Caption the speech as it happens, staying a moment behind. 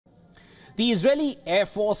The Israeli Air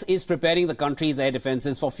Force is preparing the country's air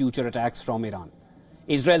defenses for future attacks from Iran.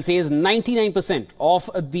 Israel says 99% of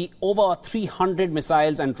the over 300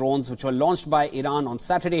 missiles and drones which were launched by Iran on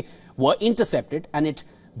Saturday were intercepted, and it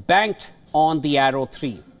banked on the Arrow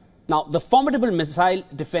 3. Now, the formidable missile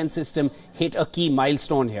defense system hit a key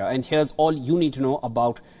milestone here, and here's all you need to know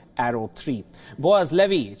about Arrow 3. Boaz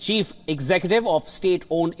Levy, Chief Executive of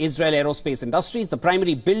state-owned Israel Aerospace Industries, the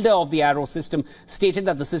primary builder of the Arrow system, stated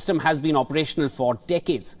that the system has been operational for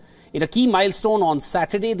decades. In a key milestone on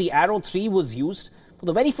Saturday, the Arrow 3 was used for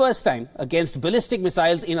the very first time against ballistic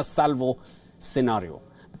missiles in a salvo scenario.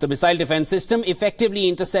 The missile defense system effectively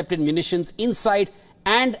intercepted munitions inside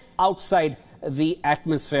and outside the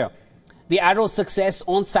atmosphere. The Arrow's success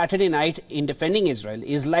on Saturday night in defending Israel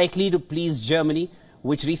is likely to please Germany,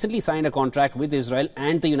 which recently signed a contract with Israel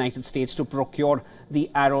and the United States to procure the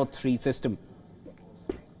Arrow 3 system.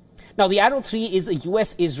 Now, the Arrow 3 is a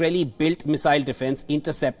US-Israeli-built missile defense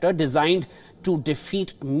interceptor designed to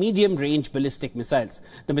defeat medium-range ballistic missiles.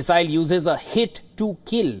 The missile uses a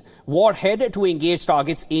hit-to-kill warhead to engage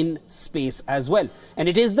targets in space as well. And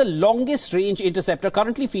it is the longest-range interceptor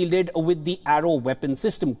currently fielded with the Arrow weapon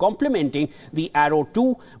system, complementing the Arrow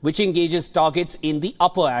 2, which engages targets in the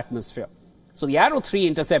upper atmosphere. So the Arrow 3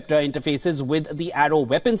 interceptor interfaces with the Arrow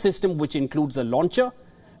weapon system, which includes a launcher,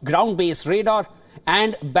 ground-based radar,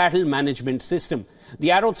 and battle management system.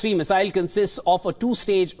 The Arrow 3 missile consists of a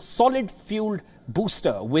two-stage solid-fueled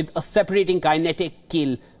booster with a separating kinetic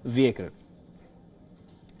kill vehicle.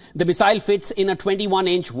 The missile fits in a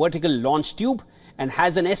 21-inch vertical launch tube and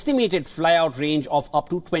has an estimated flyout range of up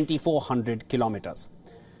to 2,400 kilometers.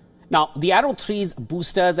 Now, the Arrow 3's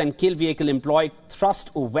boosters and kill vehicle employ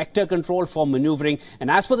thrust vector control for maneuvering, and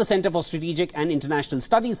as per the Center for Strategic and International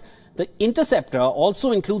Studies, the interceptor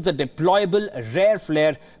also includes a deployable rear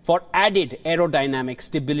flare for added aerodynamic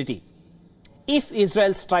stability. If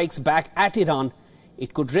Israel strikes back at Iran,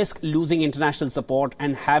 it could risk losing international support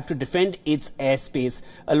and have to defend its airspace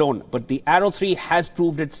alone. But the Arrow 3 has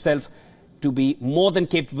proved itself to be more than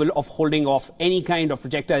capable of holding off any kind of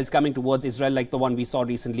projectiles coming towards Israel like the one we saw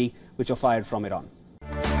recently, which were fired from Iran.